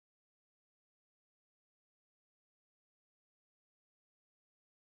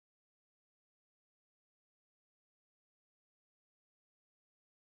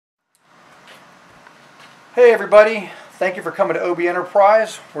Hey everybody, thank you for coming to OB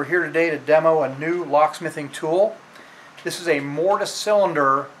Enterprise. We're here today to demo a new locksmithing tool. This is a mortise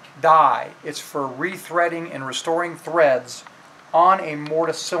cylinder die. It's for rethreading and restoring threads on a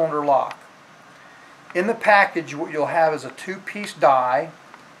mortise cylinder lock. In the package what you'll have is a two-piece die,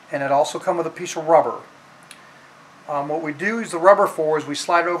 and it also comes with a piece of rubber. What we do is the rubber for is we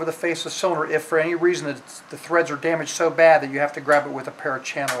slide it over the face of the cylinder if for any reason the threads are damaged so bad that you have to grab it with a pair of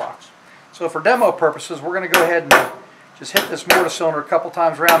channel locks. So for demo purposes, we're going to go ahead and just hit this mortise cylinder a couple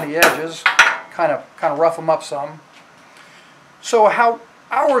times around the edges, kind of rough them up some. So how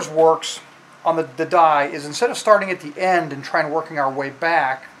ours works on the die is instead of starting at the end and trying to working our way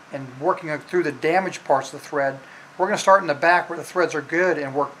back and working through the damaged parts of the thread, we're going to start in the back where the threads are good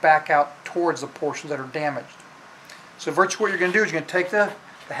and work back out towards the portions that are damaged. So virtually what you're going to do is you're going to take the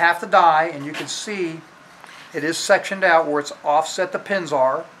half the die, and you can see it is sectioned out where it's offset the pins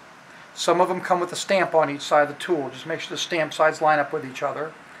are. Some of them come with a stamp on each side of the tool. Just make sure the stamp sides line up with each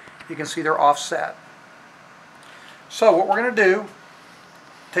other. You can see they're offset. So what we're going to do,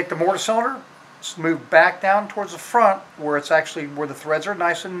 take the mortise cylinder, move back down towards the front where it's actually where the threads are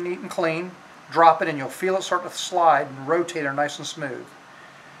nice and neat and clean. Drop it and you'll feel it start to slide and rotate it nice and smooth.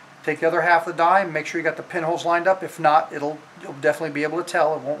 Take the other half of the die and make sure you got the pinholes lined up. If not, you'll definitely be able to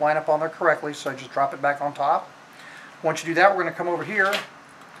tell. It won't line up on there correctly, so just drop it back on top. Once you do that, we're going to come over here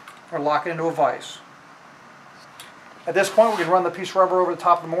and lock it into a vise. At this point, we can run the piece of rubber over the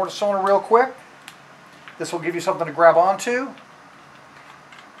top of the mortise cylinder real quick. This will give you something to grab onto.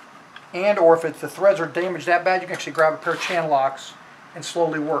 And or if the threads are damaged that bad, you can actually grab a pair of channel locks and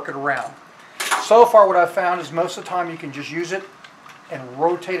slowly work it around. So far what I've found is most of the time you can just use it and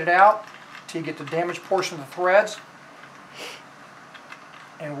rotate it out till you get the damaged portion of the threads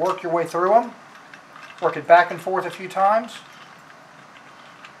and work your way through them. Work it back and forth a few times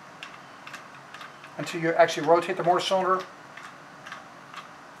until you actually rotate the mortise cylinder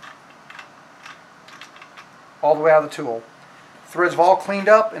all the way out of the tool. Threads have all cleaned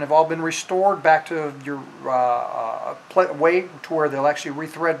up and have all been restored back to your way to where they'll actually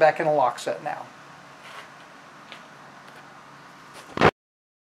rethread back in a lock set now.